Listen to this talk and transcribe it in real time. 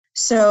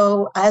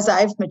So as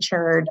I've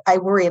matured, I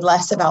worry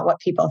less about what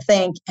people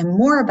think and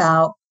more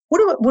about what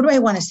do I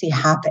want to see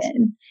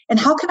happen? And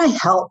how can I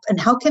help? And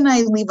how can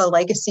I leave a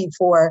legacy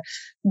for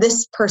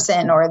this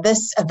person or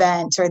this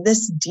event or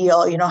this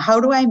deal? How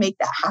do I make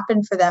that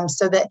happen for them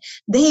so that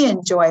they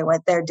enjoy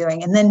what they're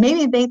doing? And then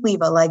maybe they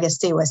leave a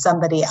legacy with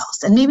somebody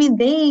else. And maybe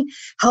they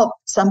help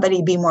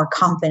somebody be more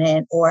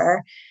confident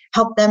or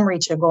help them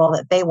reach a goal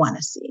that they want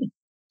to see.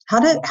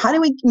 How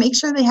do we make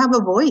sure they have a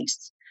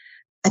voice?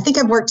 I think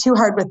I've worked too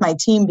hard with my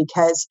team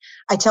because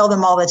I tell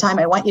them all the time,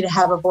 I want you to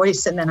have a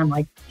voice. And then I'm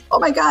like, oh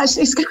my gosh,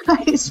 these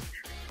guys,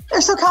 they're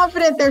so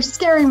confident. They're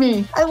scaring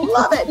me. I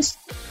love it.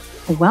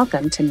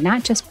 Welcome to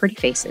Not Just Pretty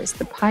Faces,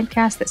 the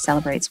podcast that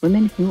celebrates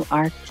women who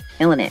are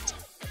killing it.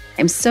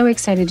 I'm so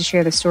excited to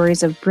share the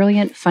stories of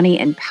brilliant, funny,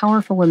 and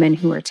powerful women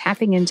who are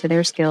tapping into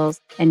their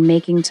skills and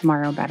making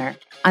tomorrow better.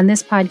 On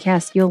this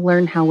podcast, you'll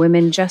learn how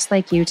women just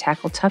like you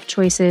tackle tough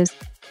choices,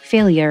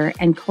 failure,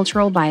 and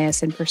cultural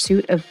bias in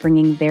pursuit of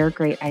bringing their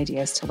great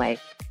ideas to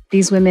life.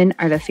 These women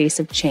are the face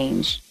of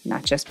change,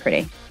 not just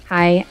pretty.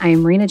 Hi,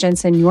 I'm Marina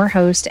Jensen, your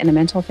host and a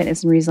mental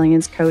fitness and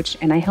resilience coach,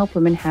 and I help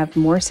women have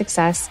more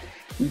success,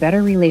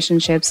 better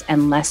relationships,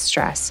 and less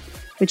stress,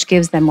 which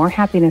gives them more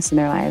happiness in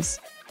their lives.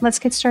 Let's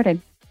get started.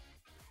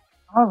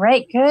 All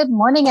right. Good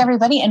morning,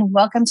 everybody, and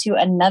welcome to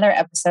another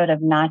episode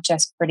of Not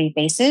Just Pretty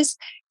Faces.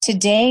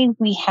 Today,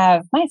 we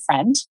have my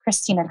friend,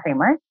 Kristina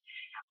Kremer.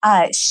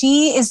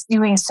 She is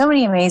doing so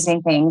many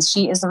amazing things.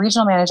 She is the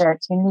regional manager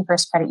at Community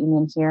First Credit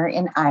Union here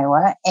in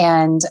Iowa.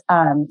 And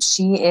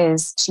she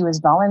was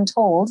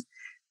voluntold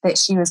that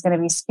she was going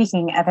to be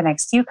speaking at the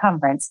Next Q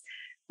conference.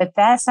 But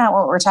that's not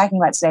what we're talking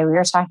about today. We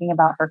are talking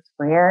about her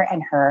career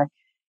and her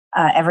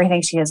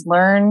everything she has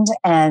learned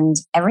and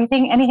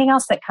anything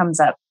else that comes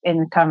up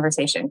in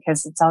conversation,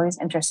 because it's always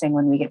interesting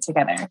when we get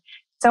together.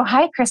 So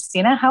hi,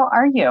 Kristina. How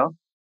are you?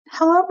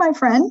 Hello, my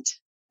friend.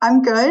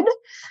 I'm good.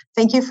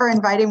 Thank you for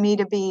inviting me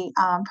to be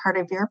part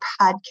of your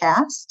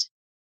podcast.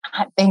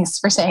 Thanks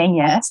for saying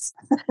yes.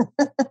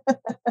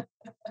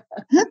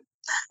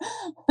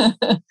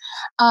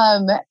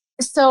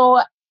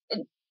 So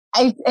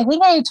I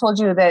think I told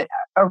you that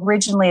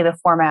originally the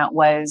format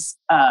was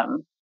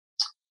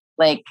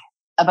like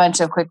a bunch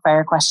of quick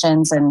fire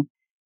questions, and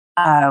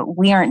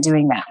we aren't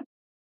doing that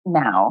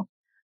now.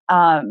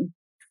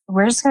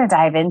 We're just going to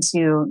dive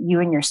into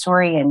you and your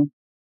story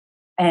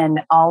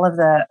and all of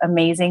the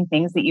amazing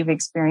things that you've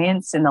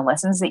experienced and the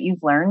lessons that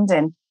you've learned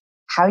and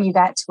how you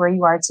got to where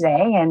you are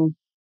today and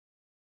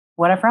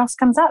whatever else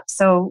comes up.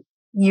 So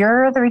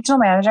you're the regional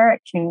manager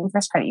at Community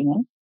First Credit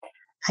Union.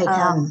 I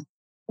am.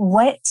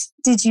 What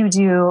did you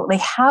do?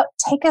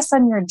 Take us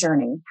on your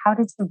journey. How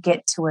did you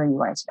get to where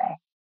you are today?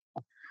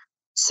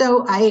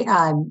 So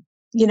I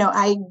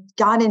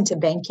got into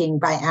banking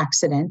by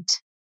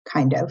accident,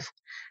 kind of.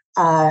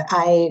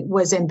 I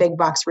was in big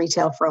box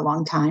retail for a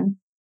long time.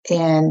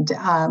 And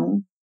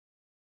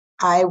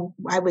I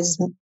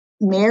was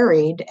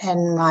married,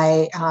 and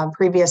my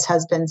previous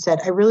husband said,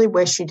 I really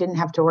wish you didn't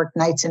have to work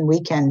nights and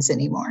weekends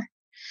anymore.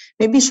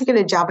 Maybe you should get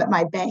a job at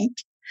my bank.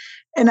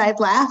 And I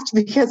laughed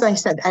because I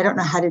said, I don't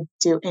know how to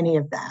do any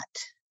of that.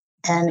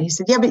 And he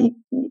said, yeah, but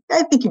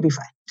I think you'd be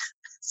fine.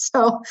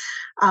 So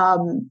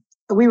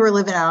we were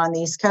living out on the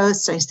East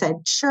Coast. So I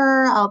said,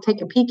 sure, I'll take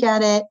a peek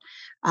at it.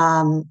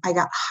 I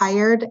got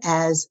hired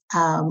as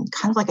kind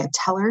of like a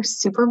teller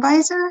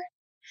supervisor.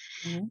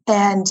 Mm-hmm.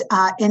 And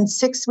in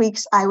 6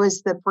 weeks, I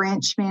was the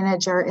branch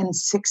manager. In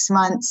 6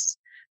 months,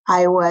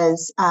 I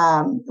was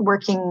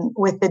working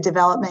with the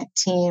development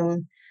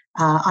team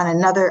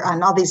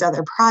on all these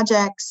other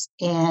projects.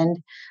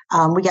 And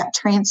we got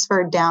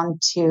transferred down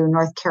to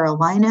North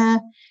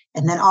Carolina.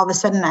 And then all of a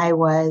sudden, I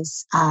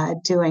was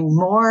doing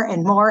more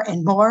and more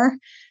and more.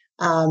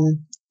 And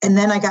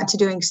then I got to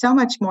doing so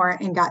much more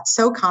and got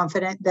so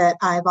confident that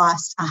I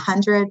lost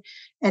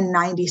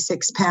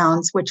 196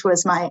 pounds, which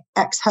was my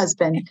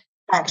ex-husband,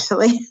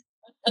 actually,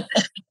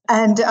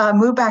 and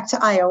moved back to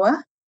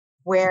Iowa,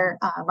 where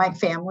my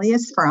family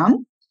is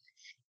from,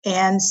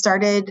 and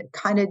started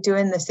kind of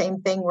doing the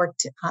same thing,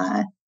 worked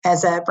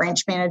as a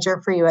branch manager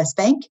for U.S.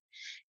 Bank,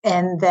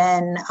 and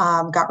then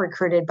got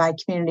recruited by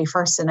Community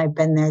First, and I've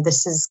been there.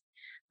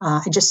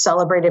 I just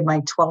celebrated my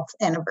 12th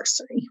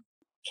anniversary.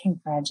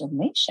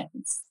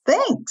 Congratulations.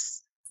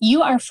 Thanks.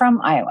 You are from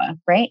Iowa,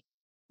 right?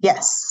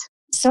 Yes.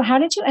 So how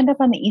did you end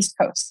up on the East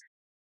Coast?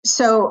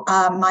 So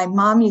my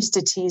mom used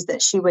to tease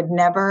that she would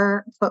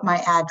never put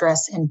my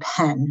address in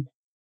pen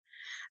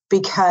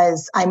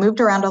because I moved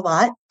around a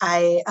lot.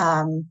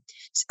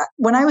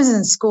 When I was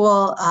in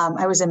school,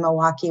 I was in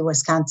Milwaukee,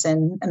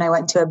 Wisconsin, and I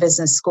went to a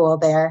business school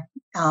there.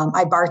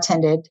 I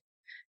bartended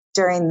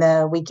during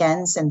the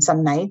weekends and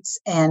some nights.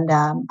 And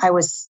I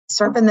was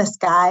serving this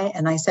guy,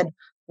 and I said,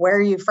 where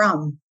are you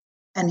from?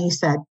 And he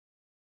said,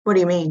 what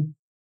do you mean?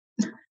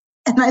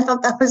 And I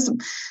thought that was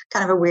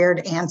kind of a weird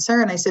answer.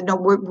 And I said, no,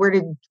 where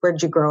did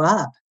you grow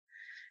up?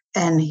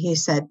 And he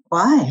said,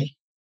 why?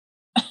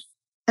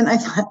 And I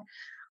thought,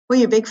 well,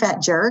 you big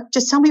fat jerk,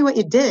 just tell me what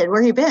you did.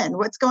 Where you been?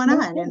 What's going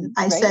on? And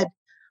I said,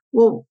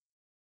 well,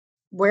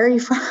 where are you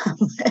from?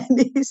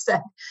 And he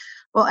said,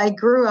 well, I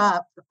grew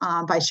up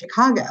by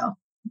Chicago,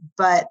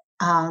 but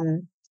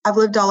I've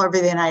lived all over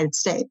the United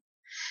States.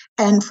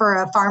 And for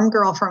a farm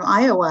girl from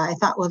Iowa, I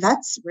thought, well,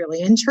 that's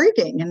really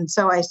intriguing. And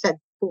so I said,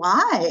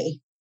 why?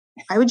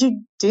 Why would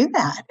you do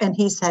that? And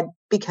he said,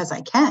 because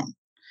I can.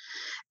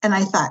 And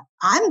I thought,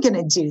 I'm going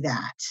to do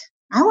that.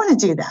 I want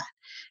to do that.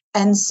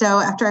 And so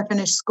after I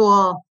finished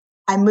school,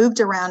 I moved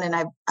around, and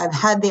I've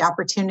had the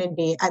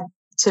opportunity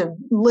to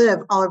live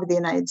all over the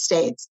United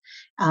States.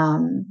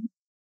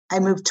 I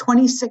moved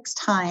 26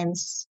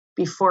 times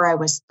before I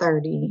was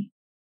 30.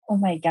 Oh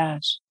my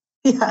gosh.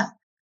 Yeah.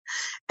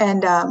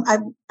 And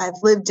I've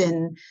lived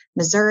in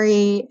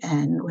Missouri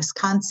and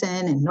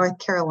Wisconsin and North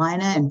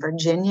Carolina and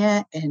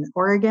Virginia and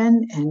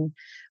Oregon. And,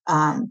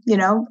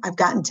 I've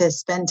gotten to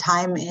spend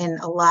time in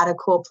a lot of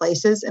cool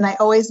places. And I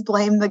always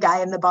blame the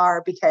guy in the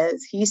bar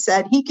because he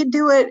said he could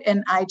do it.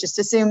 And I just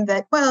assumed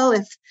that, well,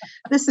 if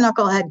this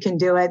knucklehead can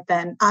do it,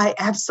 then I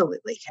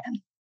absolutely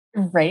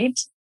can. Right.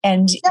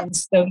 And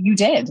so you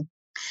did.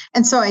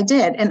 And so I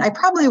did. And I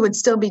probably would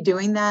still be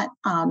doing that.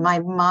 My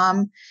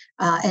mom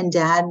and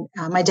dad,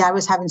 my dad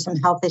was having some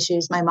health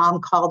issues. My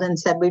mom called and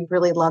said, we'd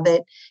really love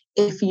it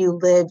if you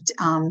lived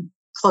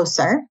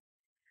closer.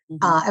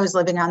 I was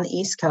living on the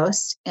East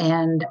Coast,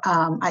 and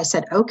I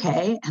said,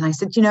 okay. And I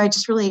said,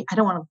 I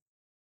don't want to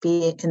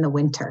be in the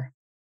winter.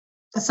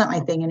 That's not my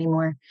thing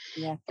anymore.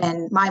 Yeah.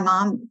 And my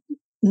mom,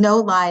 no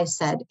lie,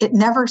 said, it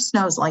never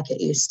snows like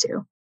it used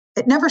to.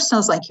 It never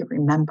snows like you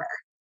remember.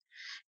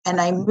 And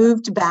I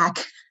moved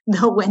back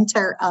the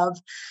winter of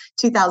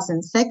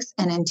 2006.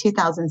 And in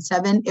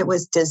 2007, it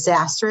was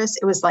disastrous.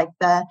 It was like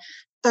the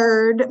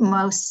third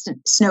most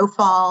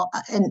snowfall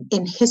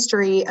in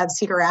history of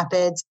Cedar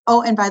Rapids.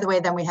 Oh, and by the way,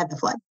 then we had the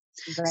flood.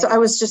 Right. So I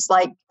was just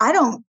like, I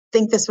don't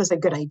think this was a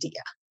good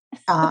idea.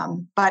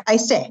 But I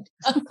stayed.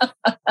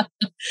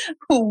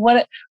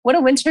 What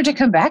a winter to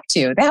come back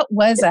to. That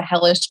was a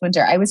hellish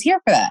winter. I was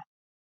here for that.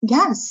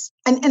 Yes.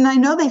 And I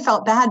know they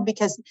felt bad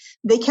because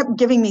they kept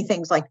giving me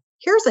things like,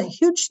 here's a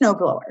huge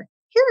snowblower.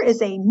 Here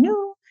is a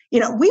new,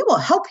 we will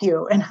help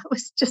you. And I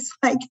was just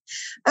like,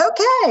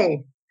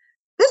 okay,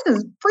 this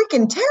is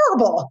freaking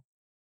terrible.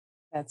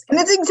 That's good.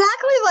 And it's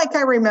exactly like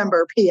I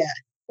remember, Pia.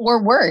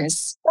 Or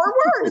worse.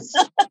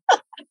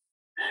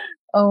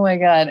 Oh my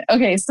God.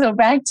 Okay. So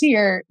back to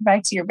your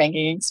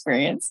banking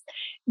experience.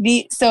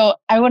 So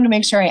I want to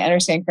make sure I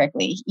understand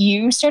correctly.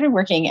 You started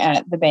working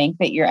at the bank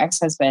that your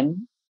ex-husband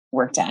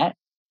worked at.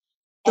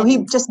 So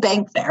he just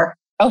banked there.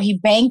 Oh, he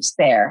banked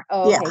there.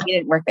 Oh, okay. Yeah. He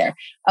didn't work there.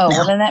 Oh, No.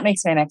 Well, then that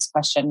makes my next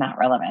question not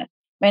relevant.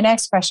 My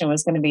next question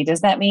was going to be,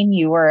 does that mean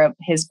you were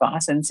his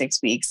boss in 6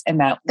 weeks? And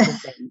that would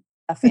have been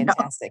a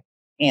fantastic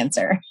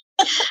answer.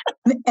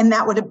 And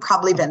that would have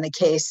probably been the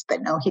case,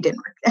 but no, he didn't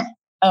work there.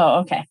 Oh,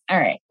 okay. All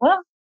right.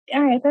 Well,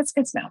 all right. That's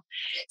good to know.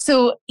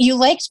 So you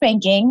liked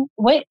banking.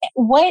 What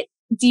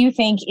do you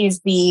think is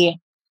the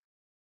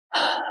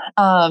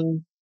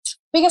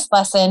biggest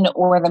lesson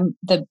or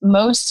the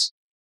most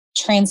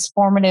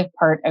transformative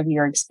part of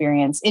your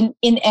experience in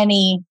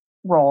any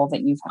role that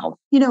you've held?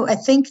 I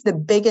think the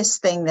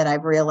biggest thing that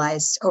I've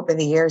realized over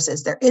the years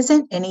is there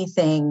isn't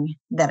anything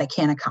that I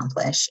can't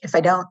accomplish if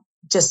I don't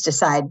just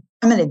decide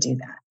I'm going to do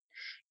that.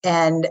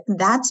 And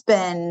that's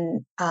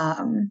been,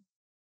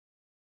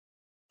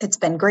 it's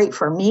been great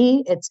for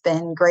me. It's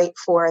been great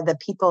for the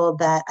people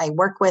that I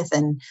work with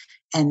and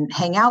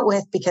hang out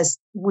with, because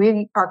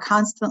we are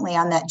constantly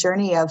on that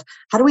journey of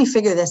how do we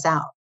figure this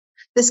out?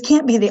 This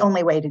can't be the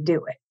only way to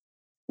do it.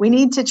 We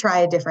need to try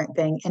a different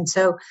thing. And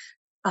so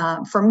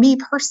for me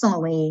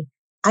personally,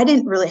 I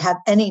didn't really have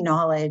any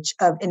knowledge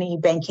of any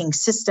banking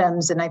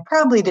systems, and I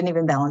probably didn't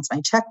even balance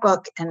my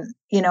checkbook. And,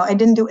 I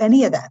didn't do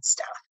any of that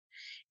stuff.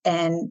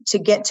 And to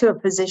get to a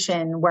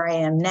position where I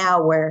am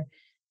now, where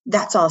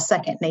that's all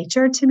second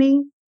nature to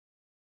me,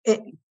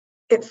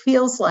 it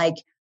feels like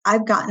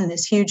I've gotten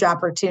this huge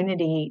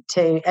opportunity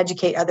to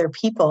educate other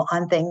people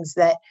on things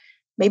that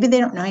maybe they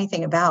don't know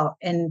anything about.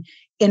 And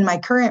in my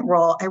current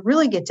role, I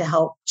really get to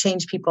help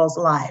change people's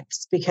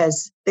lives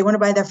because they want to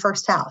buy their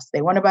first house.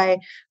 They want to buy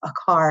a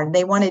car.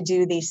 They want to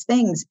do these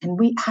things. And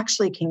we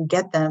actually can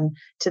get them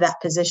to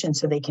that position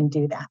so they can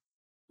do that.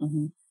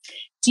 Mm-hmm.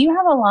 Do you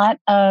have a lot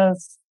of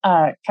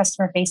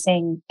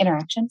customer-facing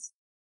interactions?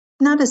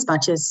 Not as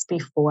much as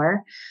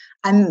before.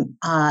 I'm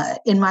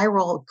in my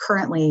role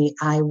currently,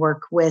 I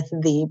work with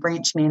the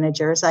branch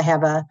managers. I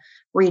have a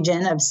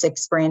region of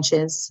 6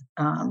 branches.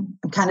 I'm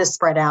kind of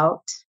spread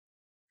out.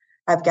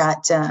 I've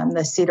got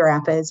the Cedar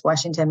Rapids,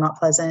 Washington, Mount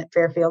Pleasant,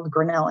 Fairfield,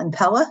 Grinnell, and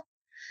Pella.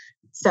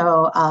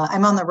 So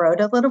I'm on the road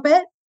a little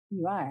bit.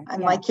 You are.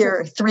 I'm like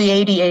your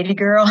 380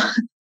 girl.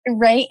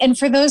 Right. And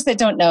for those that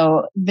don't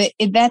know,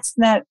 that's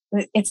not,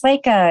 it's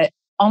like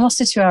almost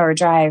a 2-hour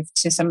drive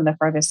to some of the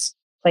farthest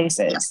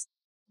places,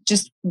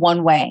 just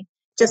one way.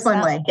 Just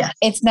one way, yeah.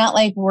 It's not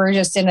like we're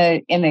just in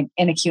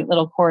a cute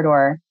little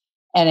corridor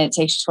and it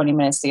takes you 20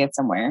 minutes to get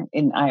somewhere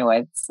in Iowa.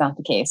 It's not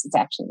the case. It's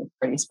actually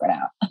pretty spread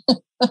out.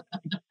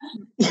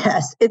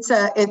 Yes,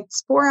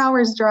 it's 4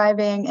 hours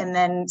driving and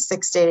then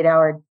 6 to 8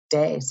 hour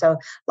day. So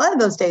a lot of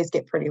those days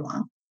get pretty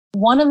long.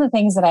 One of the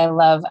things that I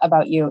love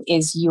about you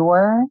is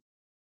your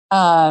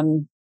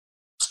drive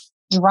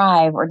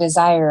or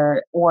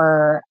desire,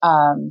 or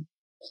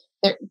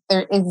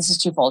this is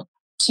twofold,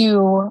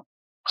 to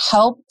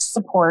help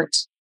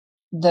support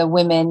the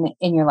women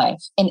in your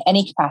life in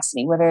any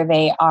capacity, whether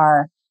they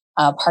are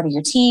part of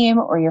your team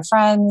or your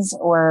friends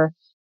or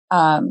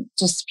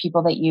just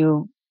people that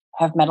you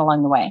have met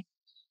along the way.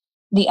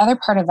 The other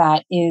part of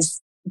that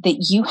is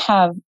that you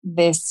have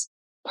this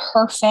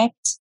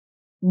perfect,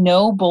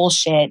 no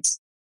bullshit,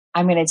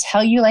 I'm going to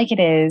tell you like it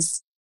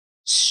is,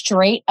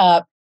 straight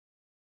up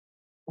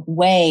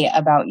way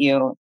about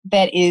you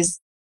that is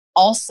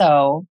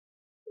also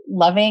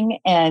loving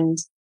and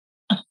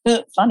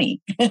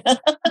funny.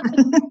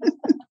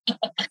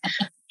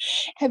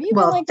 Have you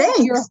been like that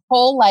your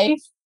whole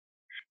life?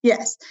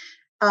 Yes.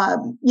 I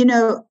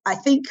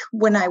think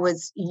when I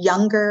was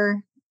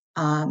younger,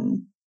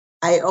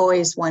 I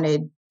always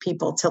wanted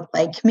people to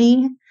like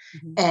me.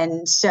 Mm-hmm.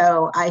 And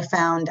so I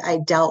found I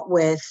dealt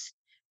with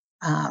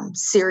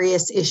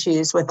serious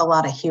issues with a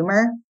lot of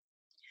humor.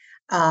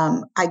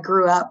 I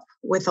grew up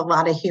with a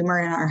lot of humor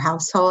in our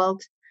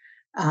household.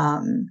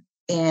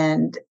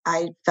 And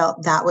I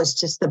felt that was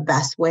just the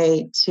best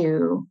way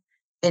to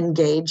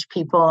engage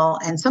people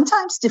and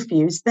sometimes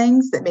diffuse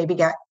things that maybe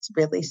got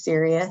really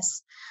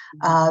serious.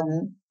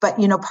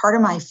 But, part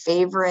of my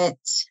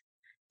favorite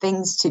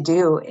things to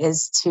do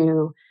is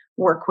to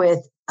work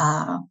with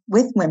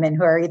women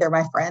who are either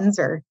my friends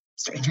or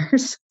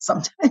strangers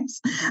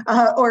sometimes,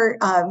 or,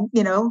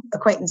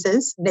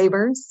 acquaintances,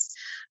 neighbors,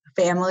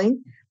 family.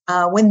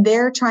 When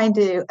they're trying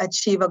to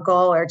achieve a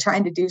goal or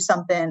trying to do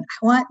something,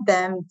 I want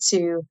them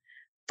to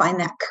find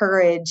that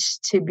courage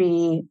to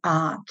be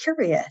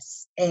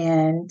curious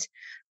and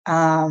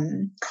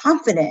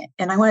confident.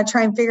 And I want to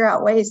try and figure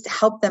out ways to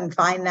help them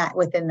find that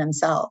within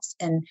themselves.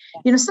 And,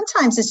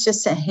 sometimes it's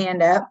just a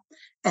hand up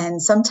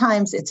and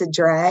sometimes it's a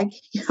drag,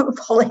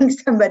 pulling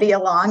somebody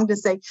along to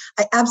say,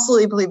 I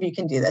absolutely believe you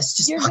can do this.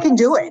 Just fucking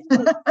do it.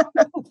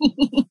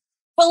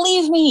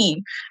 Believe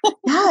me.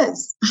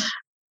 Yes.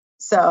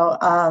 So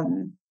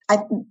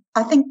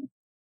I think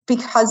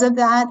because of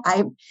that,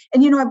 I've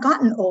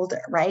gotten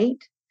older, right?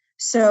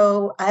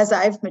 So as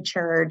I've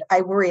matured,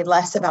 I worry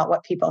less about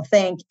what people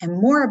think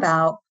and more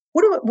about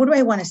what do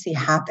I want to see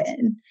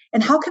happen?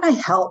 And how can I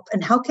help?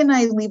 And how can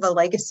I leave a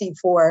legacy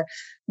for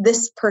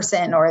this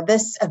person or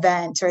this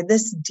event or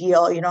this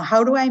deal?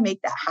 How do I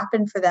make that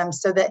happen for them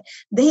so that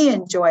they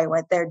enjoy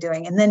what they're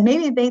doing? And then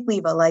maybe they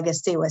leave a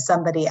legacy with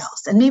somebody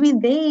else. And maybe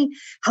they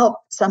help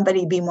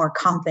somebody be more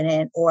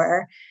confident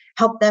or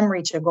help them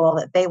reach a goal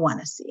that they want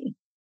to see.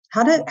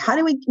 How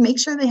do we make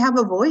sure they have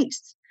a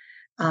voice?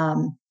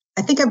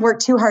 I think I've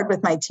worked too hard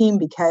with my team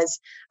because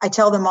I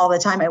tell them all the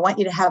time, I want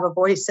you to have a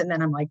voice. And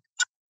then I'm like,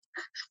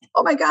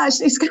 oh my gosh,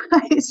 these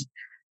guys,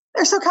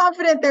 they're so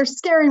confident. They're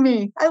scaring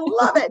me. I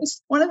love it.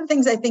 One of the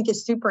things I think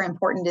is super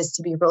important is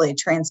to be really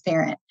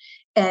transparent.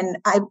 And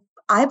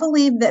I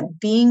believe that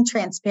being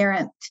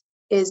transparent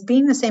is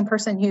being the same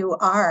person you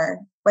are,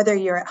 whether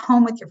you're at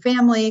home with your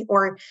family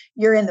or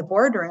you're in the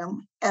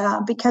boardroom,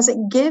 because it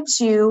gives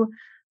you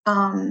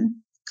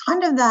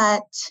kind of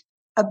that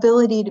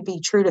ability to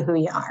be true to who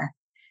you are.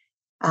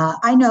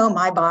 I know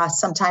my boss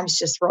sometimes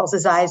just rolls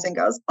his eyes and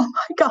goes, oh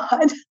my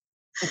God,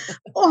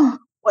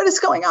 what is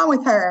going on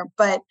with her?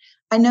 But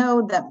I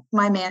know that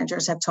my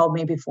managers have told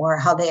me before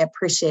how they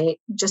appreciate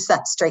just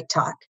that straight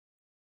talk.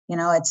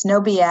 It's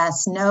no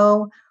BS,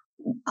 no,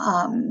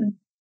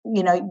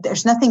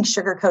 there's nothing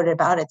sugarcoated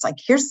about it. It's like,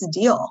 here's the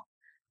deal,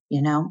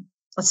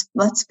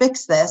 let's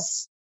fix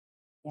this.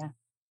 Yeah.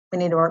 We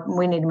need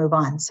to move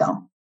on.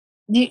 So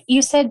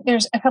you said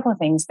there's a couple of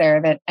things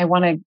there that I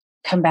want to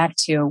come back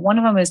to. One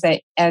of them is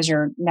that as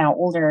you're now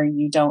older,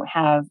 you don't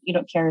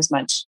care as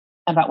much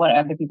about what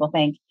other people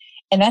think.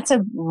 And that's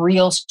a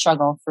real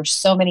struggle for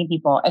so many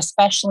people,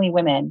 especially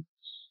women.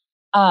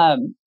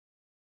 That,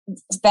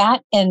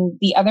 and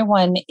the other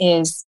one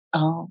is,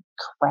 oh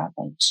crap,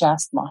 I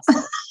just lost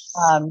it.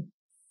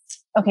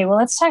 Okay, well,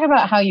 let's talk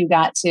about how you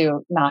got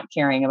to not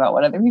caring about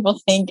what other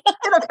people think.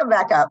 It'll come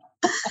back up.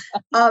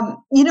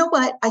 You know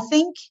what? I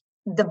think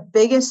the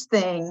biggest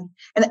thing,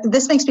 and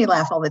this makes me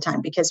laugh all the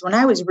time, because when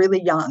I was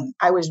really young,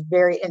 I was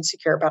very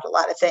insecure about a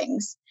lot of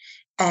things.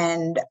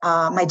 And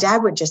my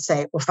dad would just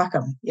say, well, fuck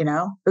them,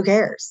 who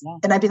cares? Yeah.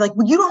 And I'd be like,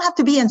 well, you don't have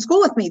to be in school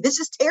with me. This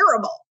is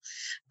terrible.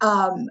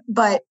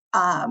 But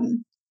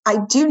I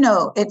do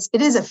know it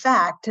is a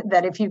fact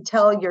that if you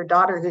tell your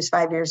daughter who's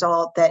 5 years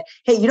old that,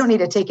 hey, you don't need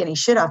to take any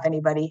shit off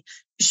anybody,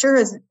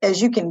 sure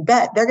as you can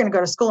bet, they're going to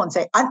go to school and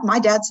say, my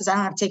dad says I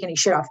don't have to take any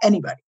shit off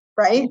anybody.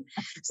 Right.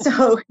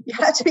 So you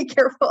have to be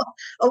careful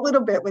a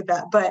little bit with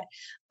that. But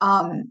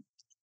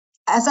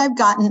as I've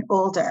gotten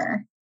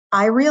older,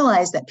 I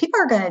realize that people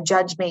are going to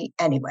judge me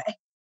anyway.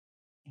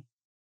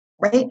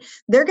 Right.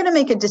 They're going to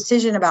make a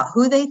decision about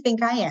who they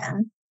think I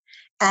am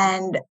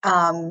and,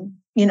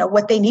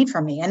 what they need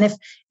from me. And if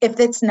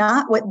it's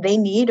not what they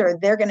need, or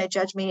they're going to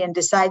judge me and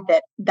decide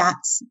that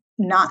that's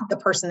not the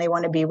person they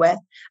want to be with,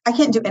 I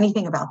can't do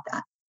anything about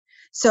that.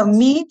 So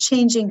me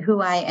changing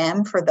who I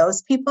am for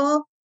those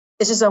people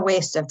is just a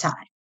waste of time.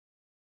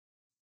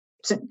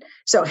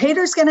 So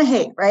haters going to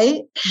hate,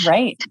 right?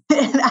 Right.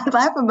 And I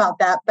laugh about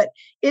that, but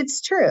it's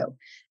true.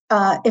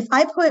 If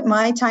I put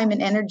my time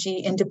and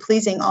energy into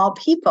pleasing all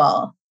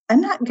people,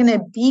 I'm not going to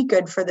be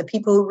good for the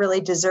people who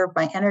really deserve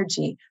my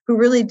energy, who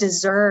really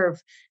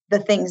deserve the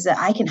things that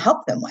I can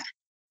help them with.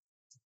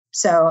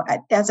 So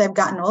as I've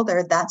gotten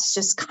older, that's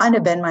just kind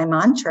of been my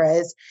mantra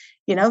is,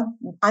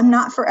 I'm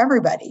not for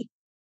everybody.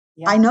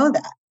 Yeah. I know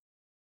that.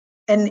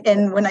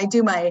 And when I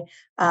do my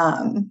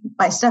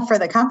my stuff for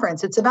the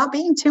conference, it's about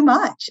being too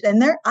much.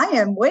 And I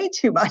am way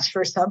too much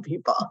for some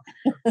people.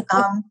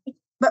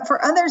 But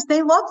for others,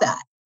 they love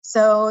that.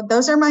 So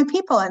those are my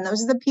people. And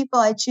those are the people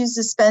I choose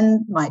to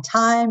spend my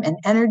time and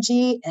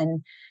energy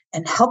and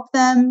help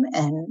them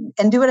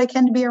and do what I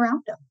can to be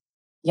around them.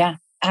 Yeah.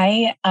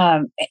 I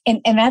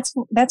and that's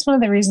one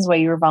of the reasons why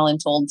you were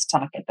voluntold to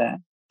talk at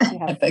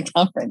the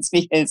conference,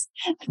 because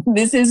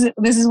this is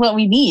what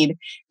we need,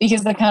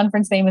 because the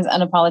conference name is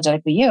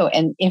Unapologetically You.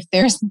 And if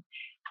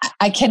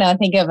I cannot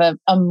think of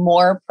a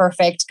more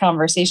perfect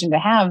conversation to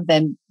have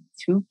than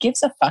who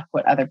gives a fuck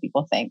what other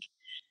people think.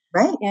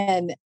 Right.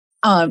 And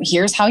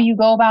here's how you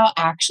go about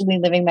actually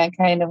living that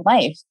kind of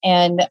life.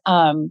 And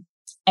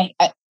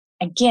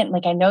again,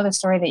 I know the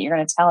story that you're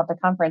going to tell at the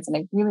conference, and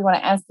I really want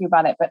to ask you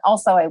about it, but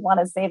also I want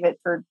to save it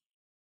for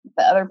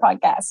the other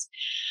podcast.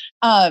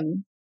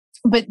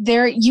 But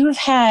you've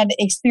had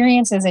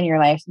experiences in your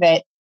life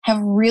that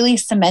have really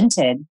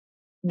cemented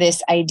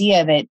this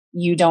idea that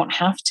you don't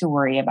have to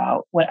worry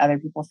about what other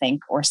people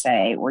think or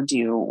say or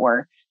do,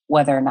 or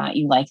whether or not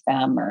you like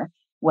them, or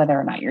whether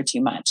or not you're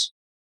too much.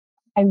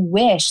 I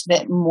wish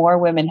that more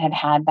women had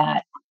had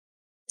that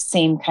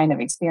same kind of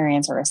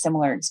experience or a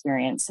similar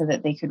experience, so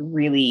that they could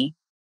really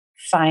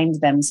find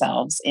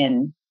themselves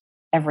in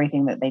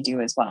everything that they do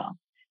as well.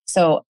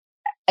 So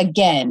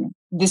again,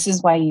 this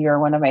is why you're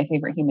one of my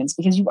favorite humans,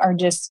 because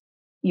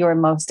you're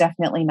most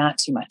definitely not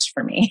too much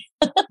for me.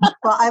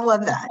 Well, I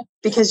love that,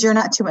 because you're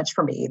not too much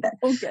for me either.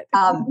 Okay.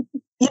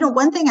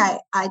 One thing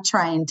I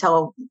try and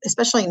tell,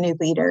 especially new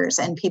leaders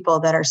and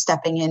people that are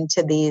stepping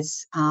into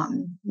these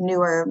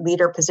newer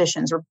leader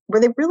positions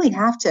where they really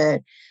have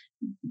to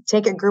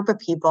take a group of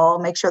people,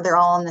 make sure they're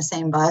all on the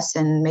same bus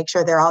and make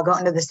sure they're all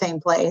going to the same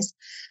place.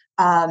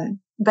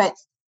 But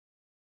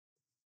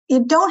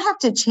you don't have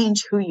to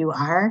change who you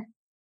are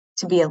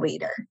to be a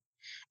leader.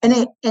 And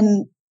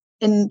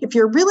if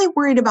you're really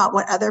worried about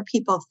what other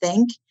people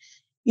think,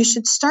 you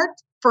should start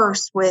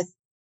first with,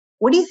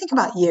 what do you think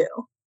about you?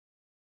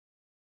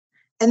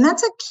 And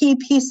that's a key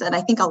piece that I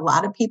think a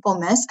lot of people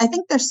miss. I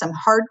think there's some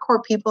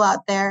hardcore people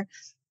out there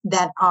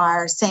that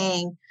are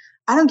saying,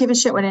 I don't give a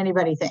shit what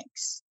anybody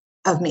thinks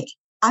of me.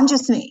 I'm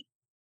just me.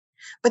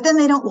 But then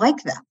they don't like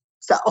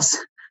themselves.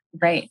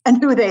 Right. And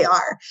who they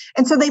are.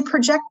 And so they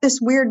project this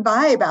weird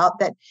vibe out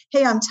that,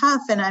 hey, I'm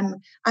tough and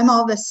I'm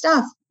all this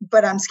stuff,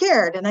 but I'm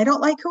scared and I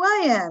don't like who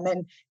I am.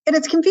 And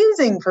it's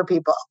confusing for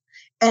people.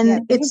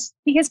 And because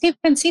people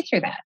can see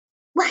through that.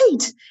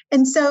 Right.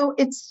 And so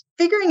it's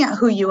figuring out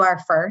who you are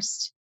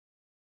first.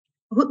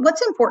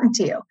 What's important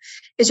to you?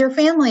 Is your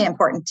family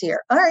important to you?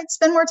 All right,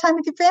 spend more time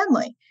with your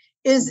family.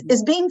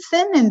 Is being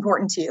thin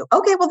important to you?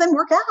 Okay, well then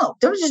work out.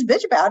 Don't just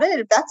bitch about it.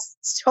 If that's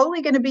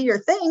totally going to be your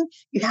thing,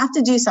 you have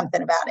to do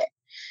something about it.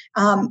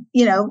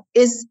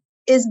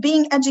 Is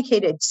being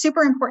educated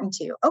super important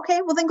to you?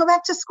 Okay, well then go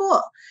back to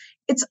school.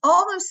 It's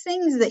all those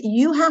things that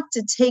you have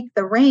to take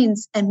the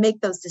reins and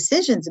make those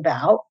decisions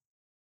about,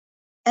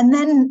 and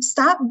then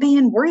stop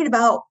being worried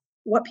about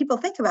what people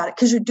think about it,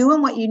 because you're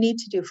doing what you need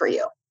to do for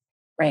you.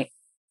 Right.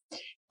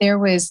 I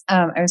was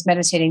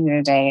meditating the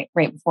other day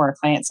right before a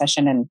client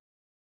session, and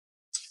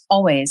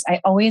I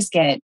always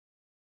get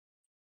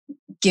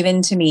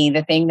given to me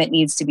the thing that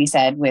needs to be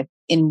said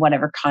in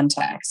whatever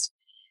context.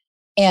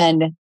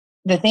 And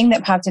the thing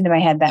that popped into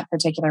my head that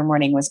particular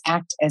morning was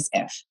act as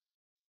if.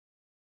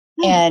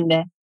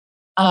 And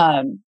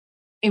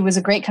it was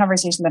a great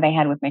conversation that I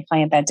had with my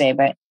client that day,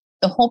 but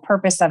the whole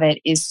purpose of it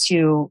is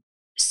to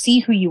see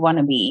who you want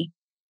to be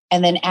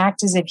and then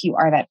act as if you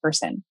are that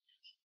person.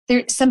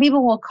 Some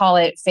people will call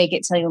it fake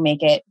it till you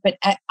make it, but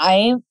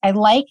I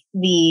like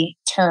the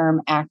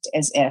term act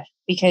as if,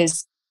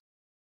 because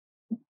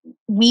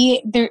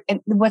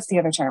what's the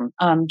other term?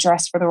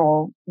 Dress for the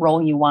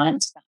role you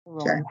want, not the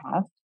role you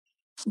have.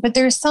 But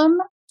there's some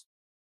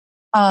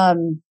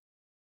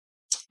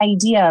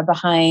idea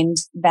behind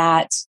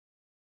that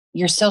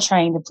you're still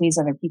trying to please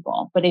other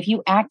people. But if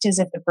you act as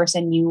if the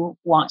person you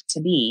want to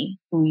be,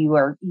 who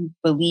you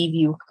believe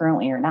you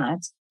currently are not,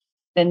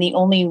 then the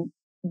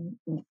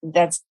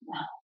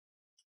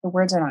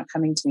words are not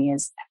coming to me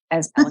as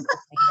eloquently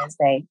as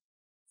they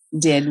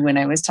did when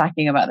I was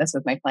talking about this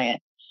with my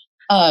client.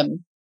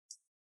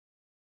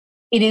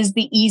 It is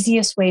the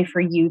easiest way for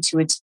you to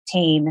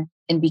attain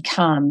and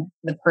become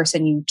the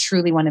person you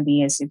truly want to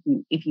be, as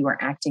if you are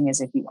acting as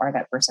if you are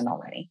that person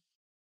already.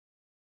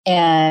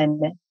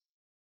 And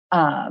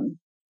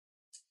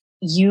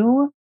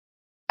you,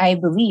 I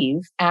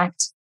believe,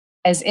 act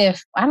as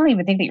if, I don't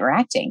even think that you're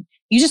acting.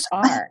 You just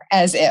are,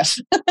 as if.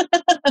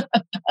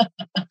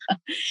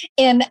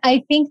 And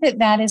I think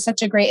that is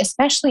such a great,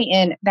 especially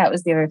that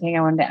was the other thing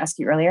I wanted to ask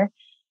you earlier,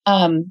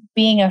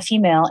 being a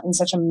female in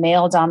such a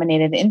male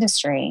dominated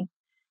industry,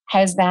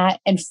 has that,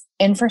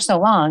 and for so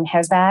long,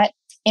 has that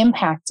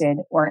impacted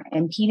or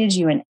impeded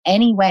you in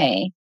any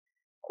way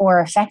or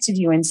affected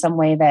you in some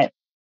way that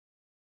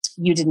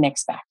you didn't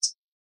expect?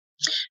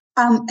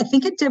 I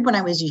think it did when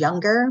I was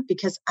younger,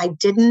 because I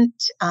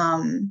didn't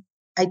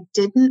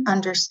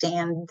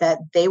understand that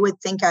they would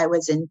think I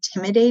was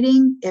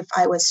intimidating if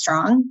I was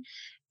strong.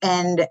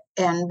 And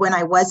when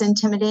I was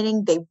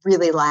intimidating, they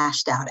really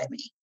lashed out at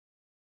me.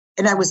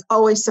 And I was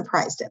always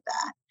surprised at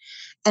that.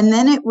 And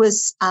then it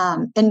was,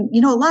 and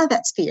a lot of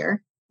that's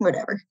fear,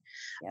 whatever.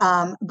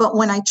 Yeah. But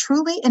when I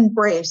truly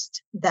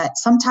embraced that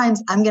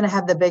sometimes I'm going to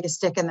have the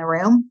biggest dick in the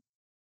room,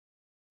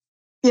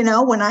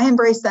 when I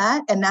embrace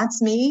that, and that's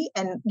me,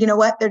 and you know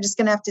what, they're just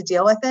going to have to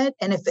deal with it.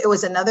 And if it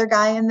was another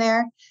guy in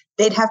there,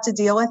 they'd have to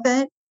deal with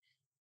it.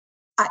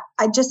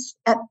 I just,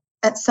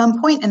 at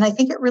some point, and I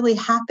think it really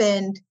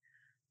happened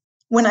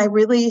when I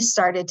really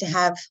started to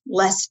have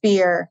less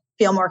fear,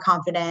 feel more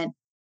confident,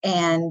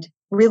 and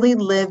really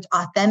lived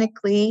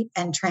authentically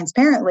and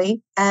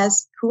transparently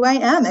as who I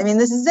am. I mean,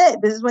 this is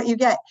it. This is what you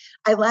get.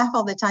 I laugh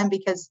all the time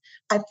because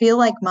I feel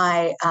like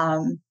my,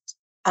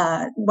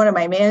 one of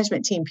my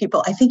management team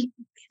people, I think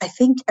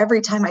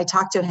every time I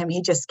talk to him,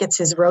 he just gets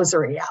his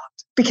rosary out,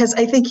 because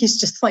I think he's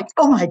just like,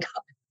 oh my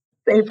God,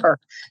 save her.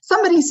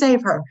 Somebody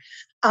save her.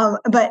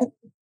 But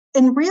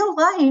in real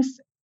life,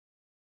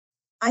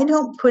 I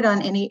don't put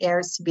on any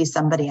airs to be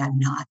somebody I'm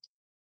not.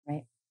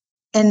 Right.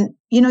 And,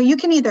 you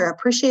can either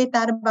appreciate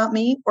that about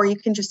me, or you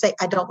can just say,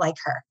 I don't like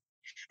her.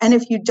 And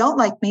if you don't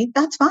like me,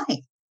 that's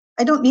fine.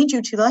 I don't need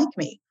you to like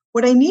me.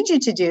 What I need you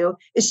to do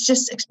is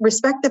just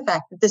respect the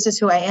fact that this is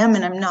who I am,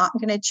 and I'm not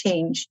going to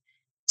change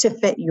to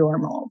fit your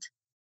mold.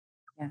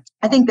 Yeah.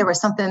 I think there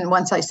was something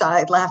once I saw,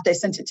 I laughed, I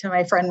sent it to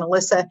my friend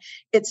Melissa.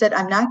 It said,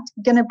 I'm not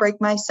going to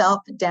break myself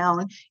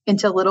down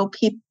into little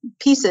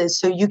pieces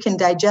so you can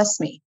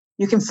digest me.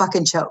 You can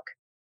fucking choke.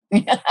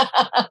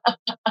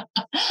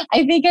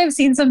 I think I've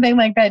seen something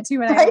like that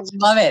too, and right? I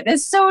love it.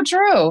 It's so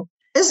true.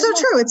 It's so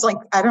true. It's like,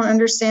 I don't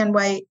understand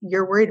why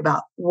you're worried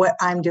about what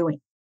I'm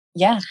doing.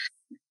 Yeah.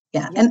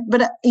 Yeah.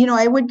 But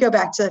I would go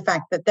back to the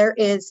fact that there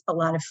is a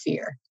lot of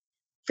fear.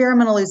 Fear I'm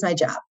going to lose my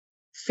job.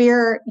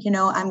 Fear,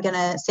 I'm going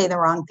to say the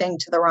wrong thing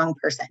to the wrong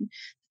person.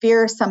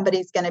 Fear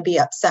somebody's going to be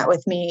upset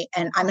with me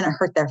and I'm going to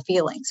hurt their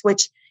feelings,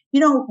 which,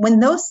 when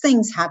those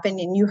things happen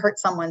and you hurt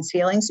someone's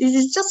feelings,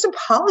 you just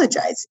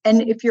apologize.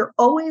 And if you're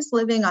always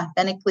living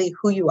authentically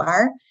who you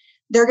are,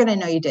 they're going to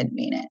know you didn't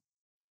mean it.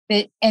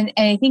 And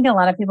I think a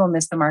lot of people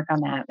miss the mark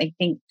on that. They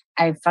think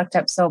I fucked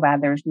up so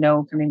bad, there's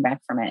no coming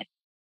back from it.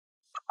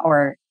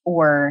 Or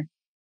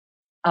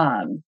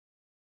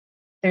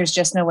there's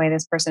just no way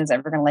this person is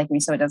ever going to like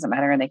me, so it doesn't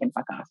matter and they can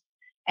fuck off.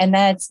 And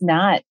that's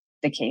not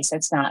the case.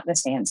 It's not the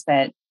stance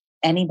that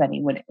anybody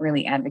would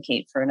really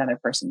advocate for another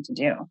person to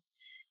do.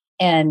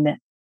 And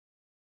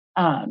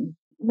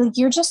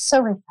you're just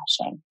so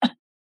refreshing.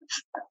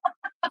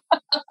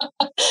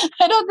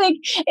 I don't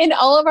think in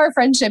all of our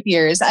friendship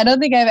years, I don't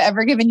think I've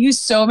ever given you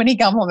so many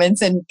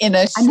compliments in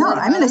a I know,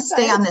 I'm going to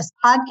stay on this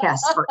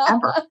podcast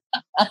forever.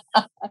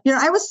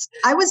 I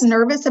was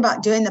nervous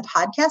about doing the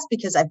podcast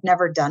because I've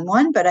never done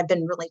one, but I've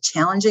been really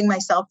challenging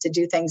myself to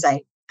do things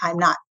I'm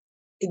not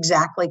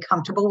exactly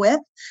comfortable with.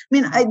 I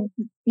mean,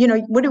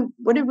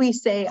 what did we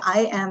say?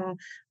 I am,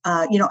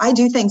 I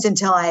do things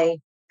until I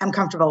am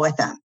comfortable with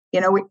them.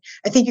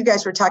 I think you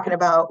guys were talking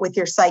about with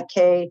your Psych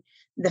K,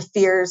 the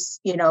fears,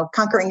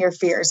 conquering your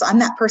fears. I'm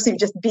that person who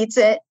just beats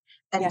it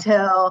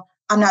until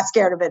I'm not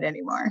scared of it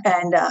anymore.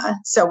 And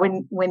so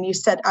when you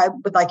said, I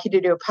would like you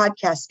to do a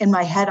podcast, in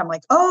my head, I'm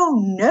like,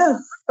 oh, no.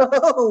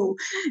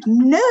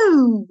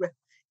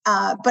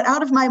 But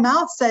out of my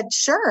mouth said,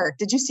 sure.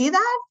 Did you see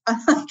that? I'm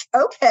like,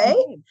 okay.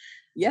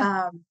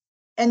 Yeah.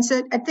 And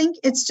so I think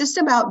it's just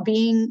about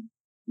being,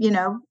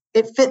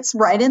 it fits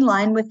right in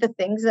line with the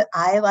things that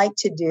I like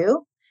to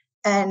do.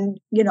 And,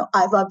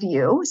 I love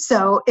you.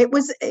 So it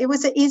was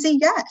an easy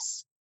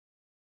yes.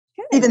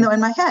 Good. Even though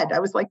in my head, I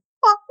was like,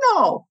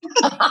 oh,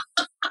 no.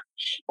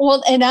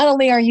 Well, and not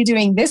only are you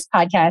doing this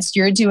podcast,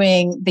 you're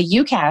doing the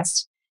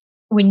UCast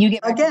when you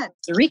get back to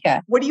Costa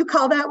Rica. What do you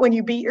call that when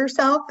you beat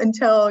yourself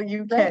until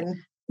you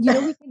can?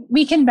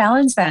 We can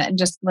balance that and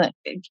just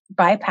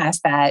bypass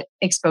that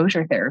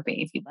exposure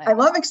therapy if you like. I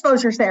love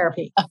exposure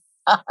therapy.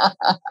 I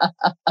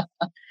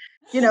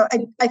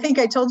think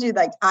I told you,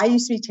 like, I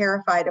used to be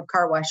terrified of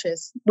car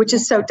washes, which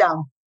is so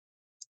dumb.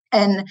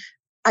 And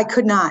I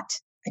could not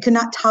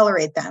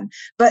tolerate them.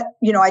 But,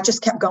 I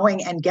just kept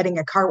going and getting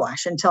a car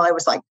wash until I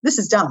was like, this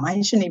is dumb.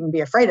 I shouldn't even be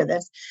afraid of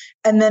this.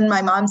 And then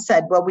my mom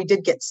said, well, we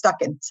did get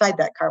stuck inside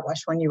that car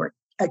wash when you were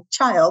a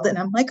child. And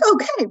I'm like,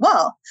 okay,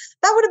 well,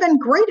 that would have been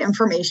great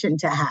information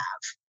to have.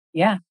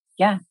 Yeah.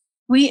 Yeah.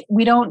 We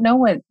don't know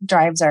what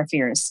drives our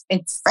fears.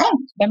 It's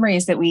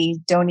memories that we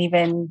don't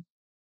even,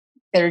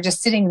 that are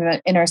just sitting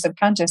in our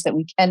subconscious that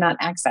we cannot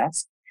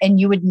access. And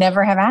you would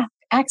never have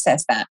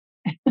accessed that.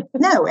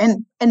 No.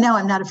 And now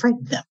I'm not afraid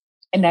of them.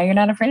 And now you're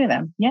not afraid of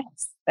them. Yes.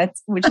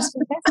 Which is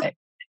fantastic.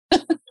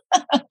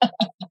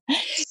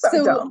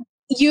 So dumb.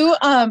 You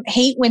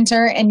hate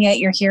winter, and yet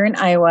you're here in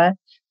Iowa,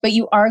 but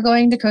you are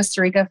going to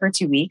Costa Rica for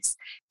 2 weeks.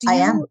 I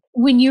am.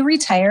 When you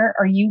retire,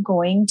 are you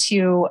going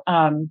to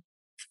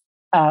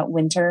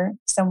winter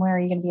somewhere? Are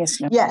you going to be a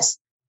snow? Yes.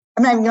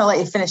 I'm not even going to let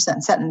you finish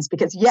that sentence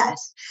because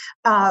yes.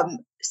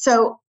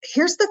 So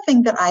here's the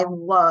thing that I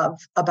love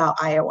about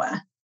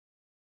Iowa,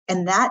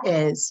 and that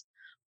is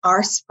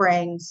our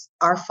springs,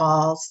 our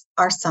falls,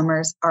 our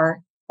summers are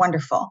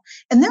wonderful.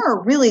 And there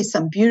are really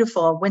some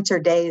beautiful winter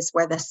days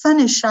where the sun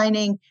is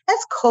shining.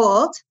 It's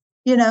cold,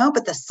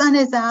 but the sun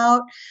is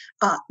out.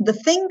 The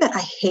thing that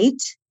I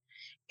hate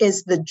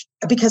is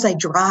because I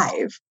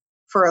drive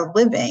for a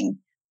living,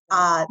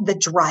 the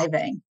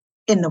driving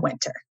in the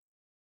winter.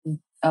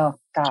 Oh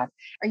God.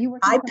 Are you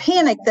working? I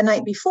panic the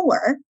night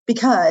before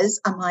because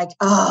I'm like,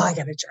 oh, I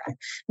got to drive.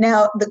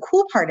 Now, the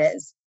cool part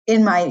is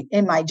in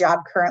my job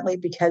currently,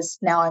 because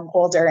now I'm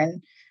older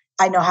and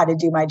I know how to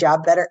do my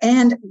job better,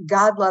 and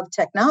God love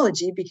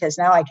technology because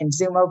now I can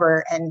Zoom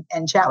over and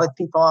chat with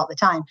people all the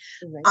time.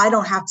 Right. I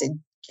don't have to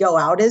go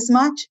out as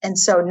much. And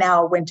so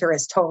now winter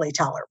is totally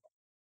tolerable.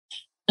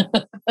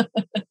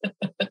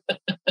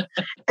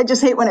 I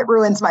just hate when it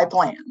ruins my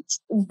plans.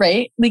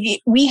 Right.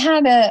 Like we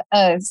had a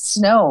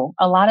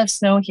lot of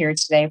snow here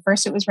today.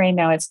 First it was rain,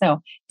 now it's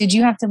snow. Did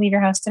you have to leave your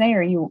house today,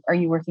 or are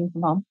you working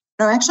from home?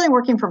 No, I'm actually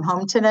working from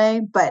home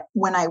today, but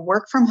when I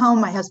work from home,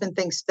 my husband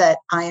thinks that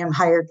I am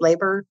hired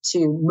labor to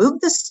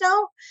move the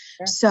snow.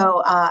 Sure.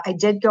 So I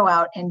did go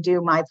out and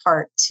do my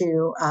part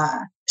to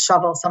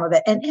shovel some of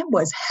it, and it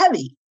was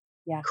heavy.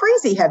 Yeah.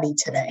 Crazy heavy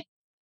today.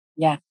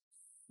 Yeah.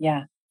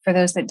 Yeah. For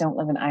those that don't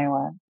live in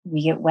Iowa,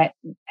 we get wet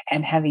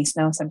and heavy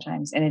snow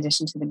sometimes, in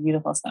addition to the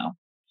beautiful snow.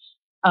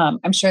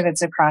 I'm sure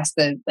that's across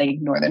the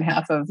northern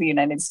half of the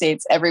United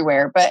States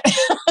everywhere, but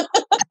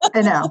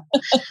I know.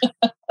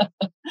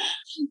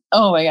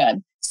 Oh my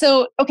God.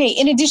 So, okay.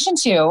 In addition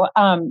to,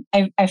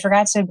 I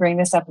forgot to bring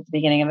this up at the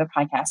beginning of the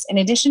podcast. In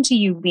addition to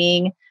you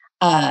being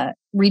a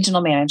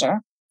regional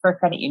manager for a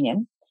credit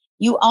union,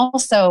 you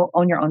also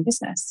own your own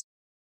business.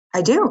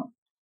 I do.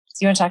 So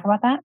you want to talk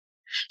about that?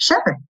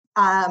 Sure.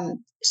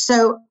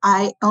 So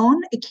I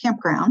own a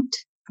campground,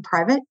 a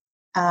private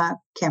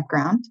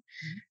campground.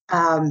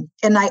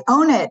 And I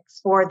own it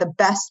for the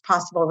best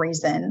possible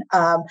reason.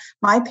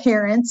 My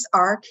parents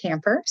are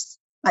campers.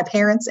 My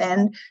parents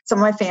and some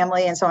of my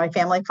family and some of my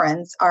family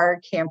friends are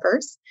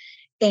campers.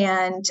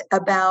 And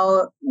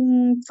about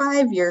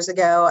 5 years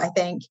ago, I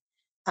think,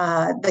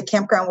 the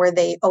campground where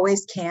they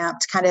always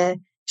camped kind of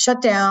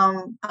shut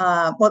down.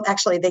 Well,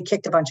 actually, they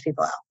kicked a bunch of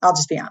people out. I'll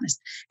just be honest.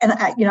 And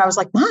I was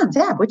like, Mom,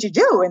 Dad, what'd you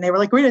do? And they were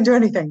like, we didn't do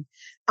anything.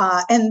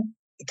 And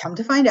come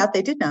to find out,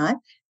 they did not.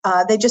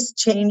 They just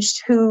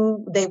changed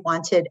who they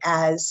wanted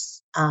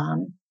as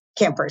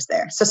campers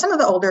there. So some of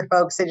the older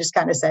folks, they just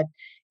kind of said,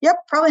 yep,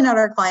 probably not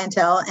our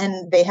clientele.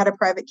 And they had a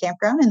private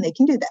campground and they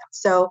can do that.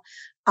 So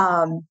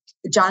John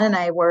and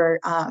I were,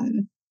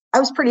 I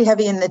was pretty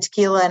heavy in the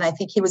tequila and I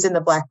think he was in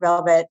the black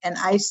velvet. And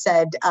I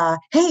said,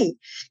 hey,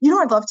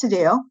 what I'd love to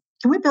do?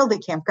 Can we build a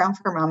campground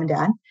for Mom and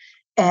Dad?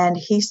 And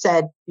he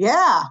said,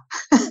 yeah.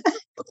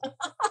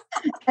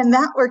 And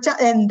that worked out,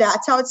 and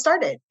that's how it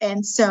started.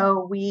 And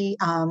so we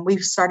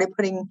started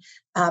putting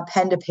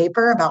pen to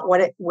paper about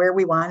where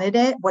we wanted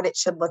it, what it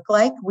should look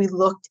like. We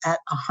looked at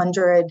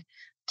 100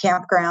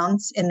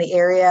 campgrounds in the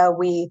area.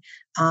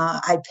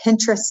 I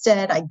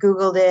Pinterested, I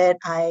Googled it.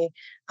 I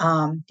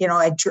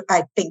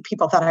think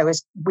people thought I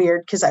was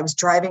weird because I was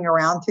driving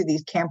around through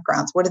these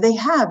campgrounds. What do they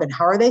have, and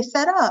how are they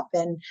set up?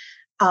 And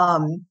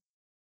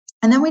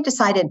then we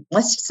decided,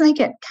 let's just make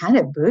it kind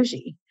of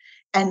bougie.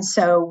 And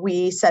so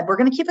we said, we're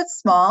going to keep it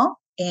small.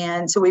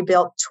 And so we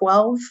built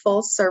 12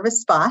 full service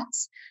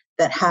spots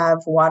that have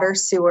water,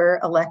 sewer,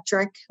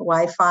 electric,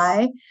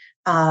 Wi-Fi,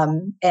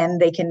 and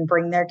they can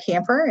bring their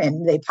camper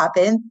and they pop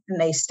in and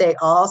they stay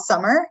all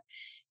summer.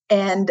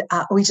 And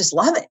we just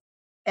love it.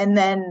 And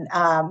then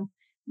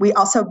we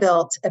also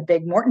built a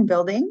big Morton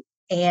building,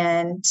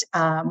 and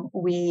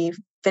we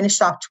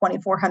finished off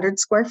 2,400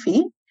 square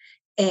feet.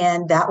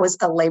 And that was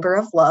a labor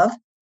of love.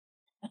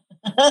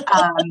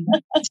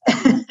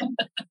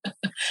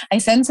 I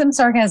sense some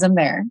sarcasm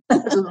there.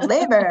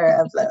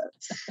 Labor of love.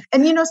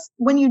 And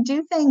when you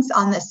do things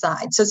on the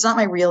side, so it's not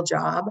my real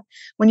job.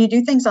 When you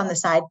do things on the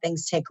side,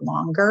 things take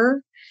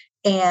longer.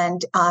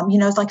 And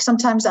like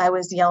sometimes I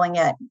was yelling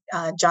at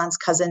John's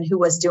cousin who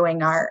was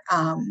doing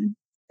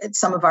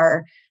some of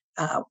our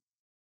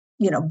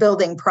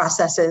building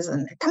processes,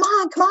 and come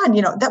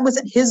on, that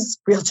wasn't his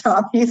real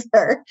job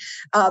either.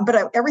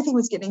 But everything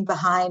was getting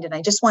behind, and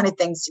I just wanted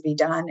things to be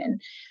done.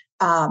 And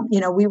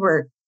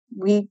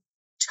we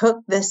took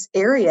this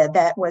area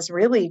that was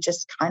really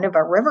just kind of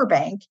a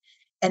riverbank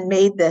and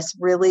made this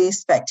really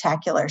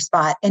spectacular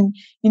spot. And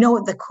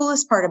the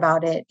coolest part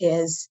about it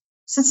is,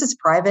 since it's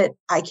private,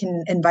 I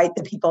can invite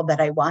the people that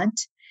I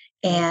want.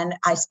 And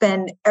I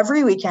spend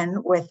every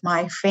weekend with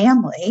my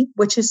family,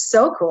 which is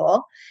so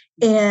cool.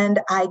 And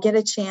I get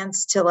a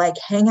chance to like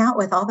hang out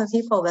with all the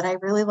people that I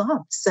really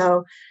love.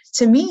 So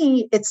to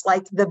me, it's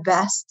like the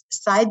best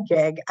side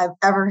gig I've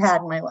ever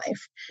had in my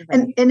life.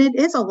 Right. And it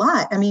is a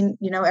lot. I mean,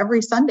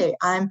 every Sunday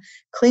I'm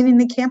cleaning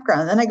the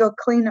campground, then I go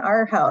clean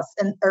our house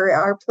or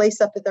our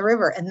place up at the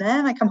river. And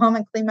then I come home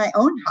and clean my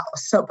own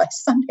house. So by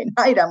Sunday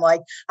night, I'm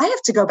like, I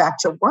have to go back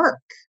to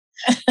work.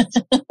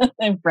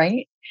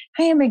 Right.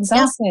 I am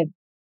exhausted.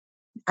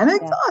 I'm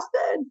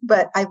exhausted,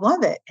 but I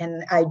love it.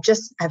 And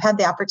I've had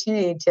the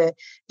opportunity to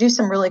do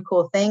some really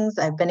cool things.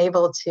 I've been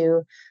able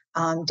to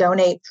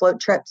donate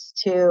float trips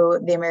to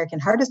the American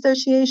Heart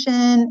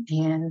Association.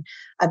 And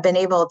I've been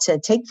able to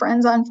take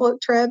friends on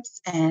float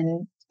trips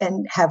and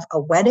have a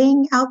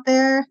wedding out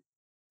there.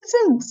 It's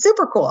been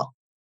super cool.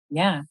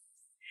 Yeah.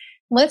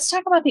 Let's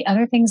talk about the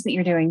other things that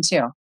you're doing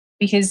too,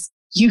 because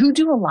you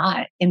do a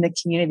lot in the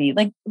community.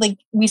 Like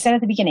we said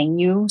at the beginning,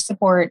 you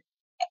support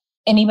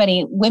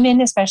anybody, women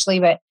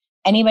especially, but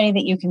anybody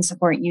that you can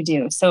support, you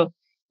do. So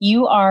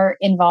you are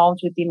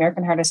involved with the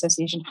American Heart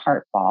Association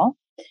Heart Ball.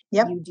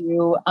 Yep. You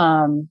do,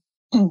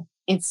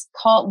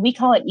 we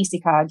call it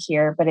ECOG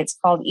here, but it's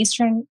called East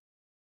Central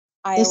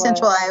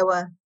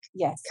Iowa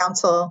yes.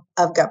 Council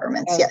of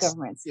Governments. Yes.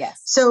 Governments,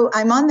 yes. So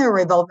I'm on their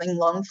revolving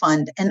loan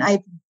fund, and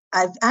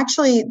I've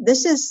actually,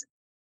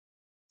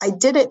 I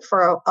did it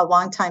for a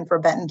long time for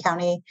Benton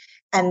County.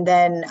 And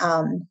then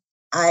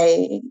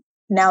I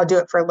now do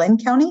it for Lynn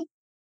County.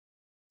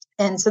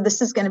 And so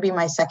this is going to be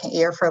my second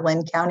year for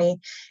Lynn County.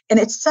 And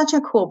it's such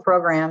a cool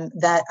program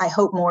that I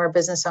hope more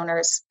business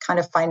owners kind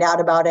of find out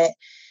about it.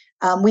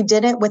 We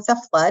did it with the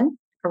flood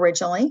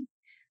originally,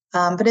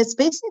 but it's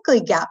basically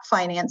gap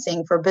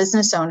financing for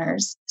business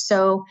owners.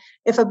 So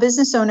if a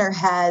business owner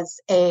has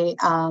they've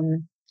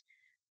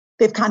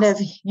kind of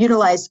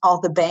utilized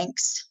all the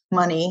bank's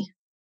money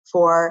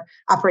for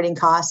operating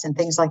costs and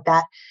things like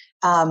that,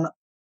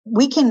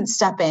 we can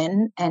step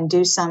in and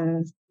do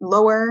some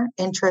lower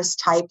interest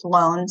type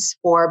loans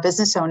for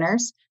business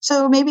owners.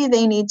 So maybe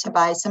they need to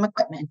buy some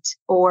equipment,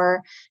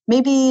 or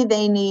maybe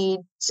they need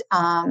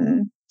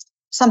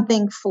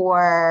something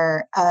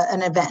for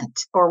an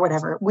event or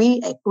whatever.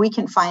 We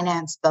can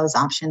finance those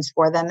options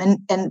for them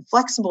in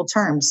flexible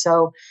terms.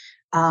 So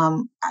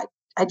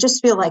I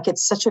just feel like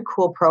it's such a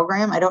cool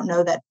program. I don't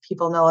know that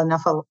people know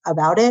enough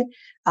about it,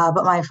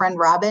 but my friend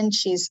Robin,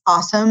 she's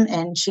awesome,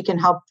 and she can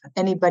help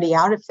anybody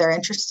out if they're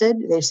interested.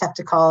 They just have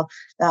to call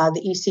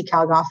the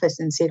ECOG office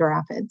in Cedar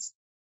Rapids.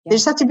 Yeah. They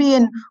just have to be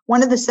in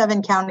one of the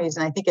 7 counties,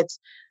 and I think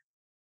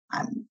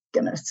I'm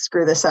going to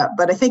screw this up,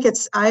 but I think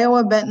it's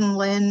Iowa, Benton,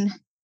 Lynn,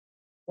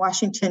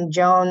 Washington,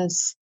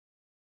 Jones,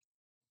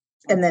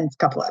 and then a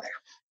couple other.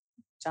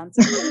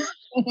 Johnson.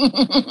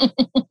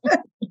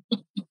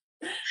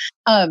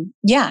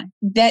 Yeah,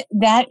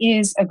 that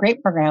is a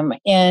great program.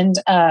 And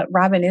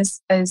Robin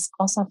is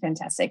also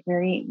fantastic,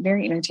 very,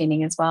 very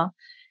entertaining as well,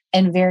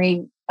 and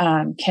very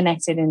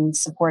connected and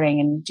supporting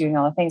and doing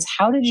all the things.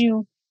 How did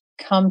you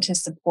come to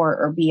support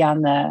or be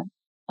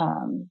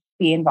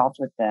involved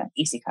with the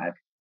ECOG?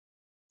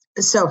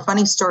 So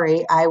funny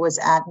story. I was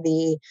at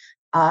the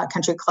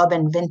country club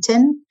in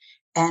Vinton,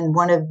 and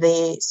one of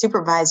the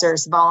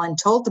supervisors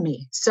voluntold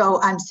me.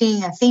 So I'm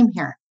seeing a theme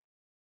here.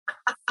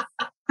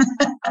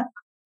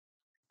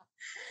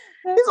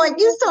 He's like,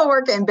 you still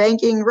work in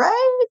banking,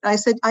 right? I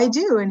said, I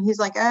do. And he's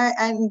like,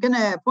 I'm going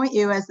to appoint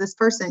you as this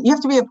person. You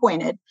have to be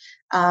appointed.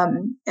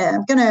 I'm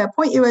going to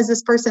appoint you as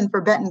this person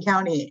for Benton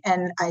County.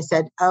 And I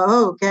said,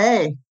 oh,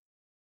 okay.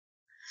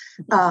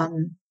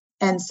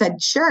 And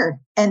said, sure.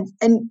 And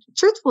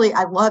truthfully,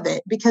 I love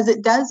it because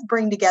it does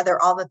bring together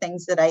all the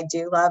things that I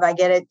do love. I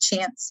get a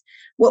chance.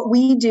 What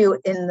we do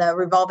in the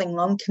revolving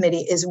loan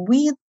committee is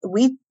we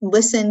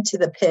listen to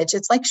the pitch.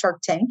 It's like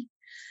Shark Tank.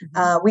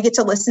 We get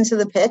to listen to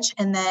the pitch,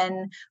 and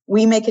then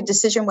we make a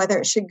decision whether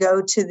it should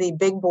go to the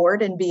big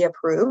board and be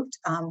approved.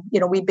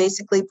 We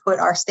basically put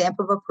our stamp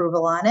of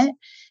approval on it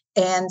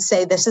and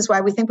say, this is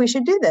why we think we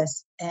should do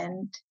this.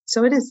 And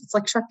so it's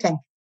like Shark Tank.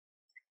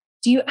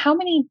 How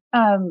many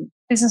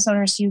business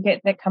owners do you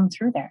get that come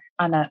through there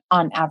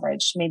on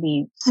average?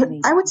 Maybe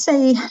I would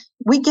say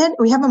we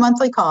have a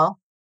monthly call.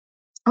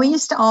 We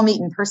used to all meet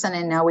in person,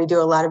 and now we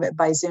do a lot of it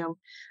by Zoom.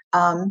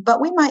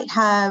 But we might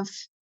have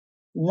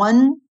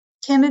one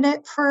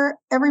candidate for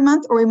every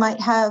month, or we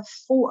might have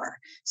 4.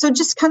 So it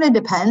just kind of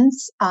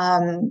depends.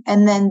 And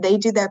then they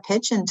do their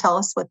pitch and tell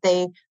us what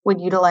they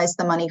would utilize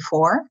the money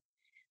for.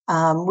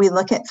 We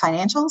look at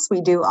financials.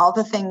 We do all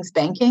the things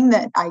banking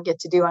that I get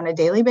to do on a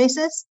daily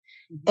basis.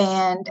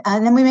 And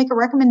then we make a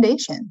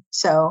recommendation.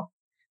 So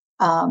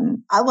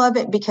I love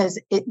it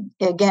because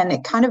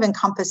it kind of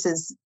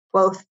encompasses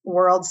both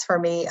worlds for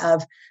me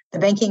of the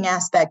banking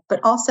aspect,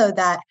 but also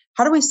that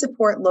how do we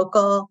support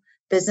local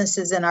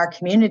businesses in our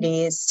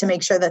communities to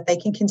make sure that they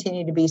can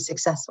continue to be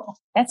successful.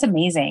 That's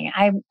amazing.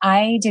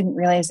 I didn't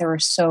realize there were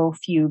so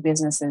few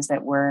businesses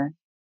that were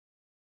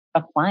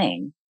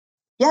applying.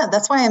 Yeah,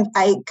 that's why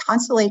I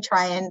constantly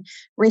try and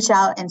reach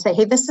out and say,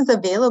 hey, this is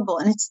available.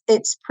 And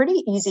it's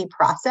pretty easy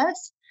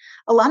process.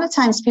 a lot of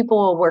times people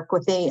will work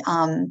with the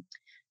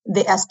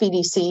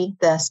SBDC,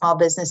 the Small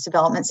Business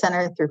Development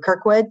Center through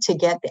Kirkwood, to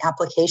get the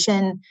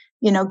application,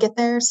 get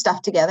their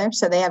stuff together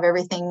so they have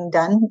everything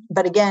done.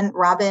 But again,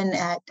 Robin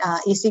at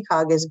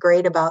ECOG is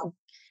great about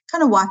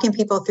kind of walking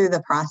people through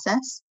the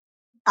process.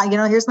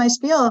 Here's my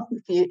spiel.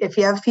 If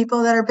you have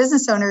people that are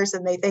business owners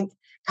and they think,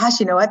 gosh,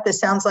 you know what, this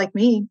sounds like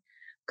me,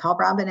 call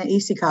Robin at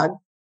ECOG.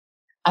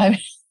 I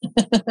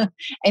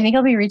think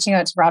I'll be reaching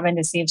out to Robin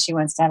to see if she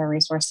wants to have a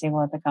resource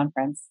table at the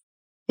conference.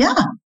 Yeah.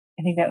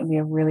 I think that would be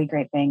a really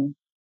great thing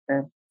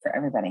for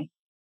everybody,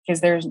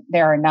 because there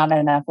are not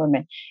enough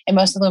women, and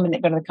most of the women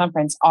that go to the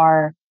conference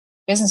are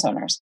business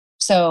owners.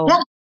 So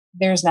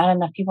there's not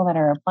enough people that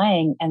are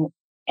applying, and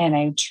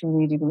I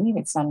truly do believe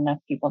it's not enough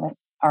people that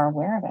are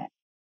aware of it.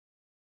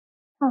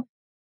 Huh.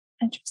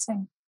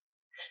 Interesting.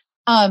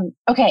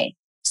 Okay.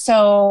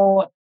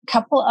 So a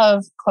couple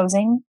of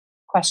closing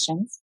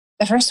questions.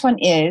 The first one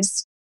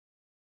is,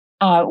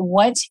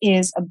 what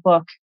is a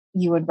book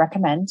you would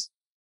recommend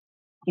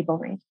people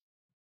read?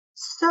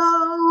 So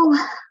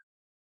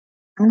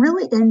I'm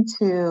really into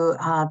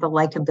The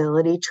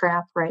Likability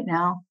Trap right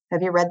now.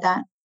 Have you read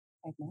that?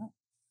 I've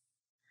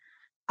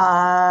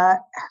not.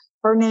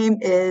 Her name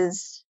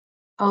is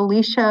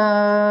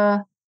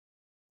Alicia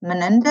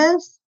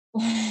Menendez.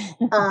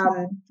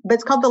 But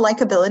it's called The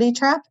Likability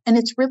Trap. And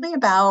it's really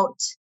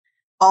about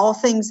all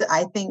things that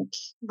I think,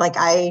 like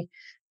I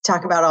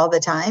talk about all the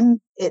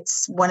time.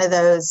 It's one of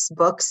those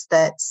books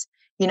that's,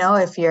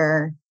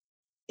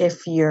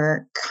 if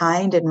you're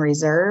kind and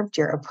reserved,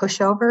 you're a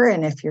pushover.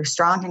 And if you're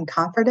strong and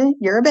confident,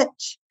 you're a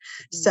bitch.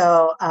 Mm-hmm.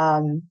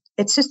 So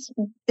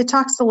it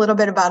talks a little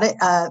bit about it.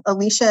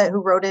 Alicia,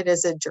 who wrote it,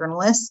 is a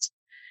journalist,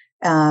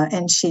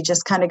 and she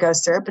just kind of goes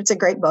through it. But it's a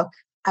great book.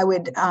 I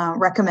would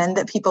recommend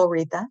that people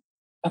read that.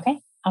 Okay,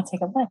 I'll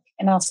take a look,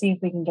 and I'll see if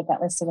we can get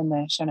that listed in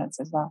the show notes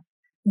as well.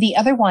 The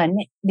other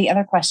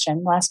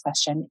question, last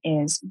question,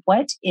 is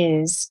what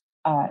is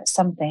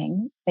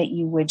something that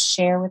you would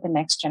share with the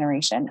next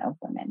generation of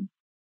women?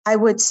 I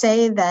would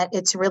say that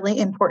it's really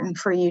important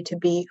for you to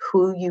be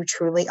who you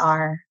truly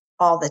are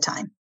all the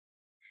time.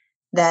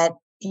 That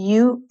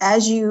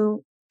as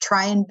you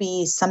try and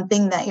be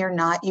something that you're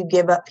not, you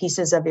give up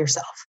pieces of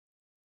yourself.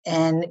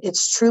 And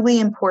it's truly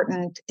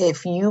important,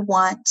 if you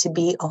want to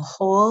be a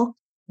whole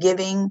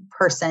giving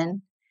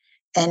person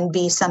and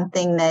be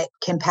something that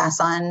can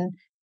pass on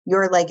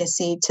your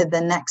legacy to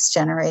the next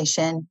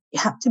generation, you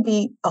have to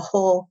be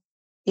whole.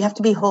 You have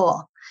to be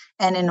whole.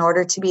 And in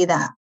order to be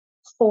that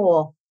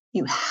whole,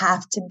 you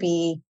have to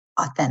be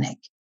authentic.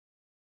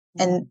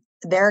 And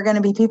there are going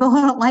to be people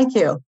who don't like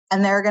you.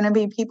 And there are going to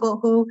be people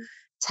who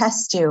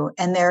test you.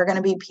 And there are going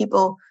to be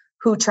people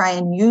who try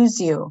and use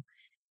you.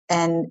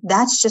 And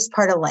that's just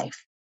part of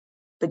life.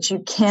 But you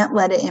can't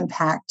let it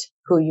impact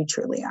who you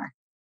truly are.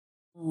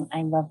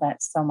 I love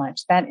that so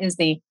much. That is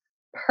the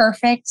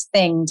perfect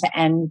thing to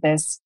end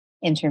this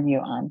interview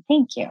on.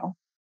 Thank you.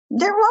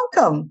 You're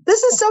welcome.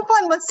 This is so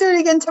fun. Let's do it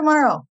again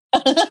tomorrow.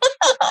 Look at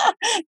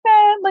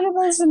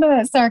listen to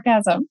that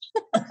sarcasm.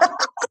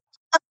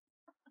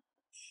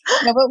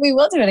 No, but we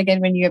will do it again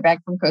when you get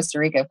back from Costa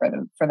Rica for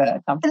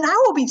the conference. And I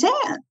will be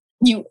tan.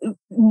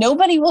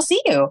 Nobody will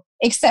see you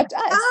except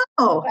us.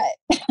 Oh,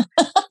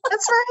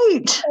 that's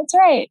right. That's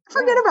right.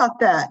 Forget about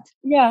that.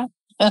 Yeah.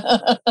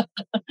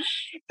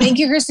 Thank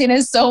you,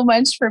 Kristina, so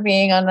much for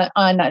being on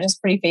Not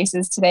Just Pretty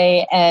Faces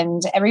today.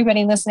 And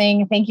everybody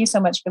listening, thank you so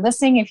much for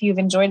listening. If you've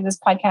enjoyed this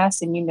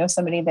podcast and you know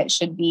somebody that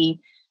should be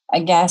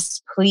a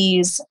guest,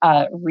 please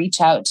reach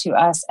out to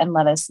us and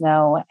let us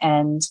know.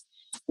 And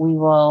we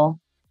will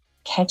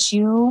catch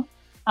you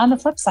on the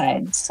flip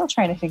side. Still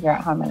trying to figure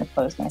out how I'm going to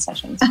close my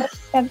sessions,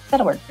 but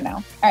that'll work for now.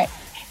 All right.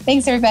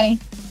 Thanks, everybody.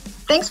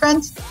 Thanks,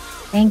 friends.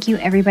 Thank you,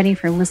 everybody,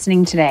 for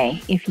listening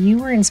today. If you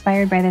were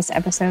inspired by this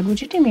episode,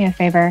 would you do me a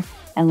favor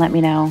and let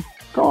me know?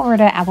 Go over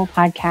to Apple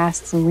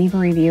Podcasts and leave a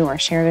review or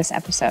share this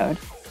episode.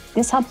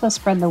 This helps us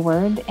spread the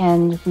word,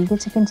 and we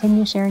get to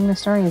continue sharing the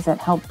stories that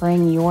help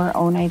bring your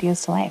own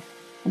ideas to life.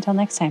 Until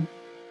next time.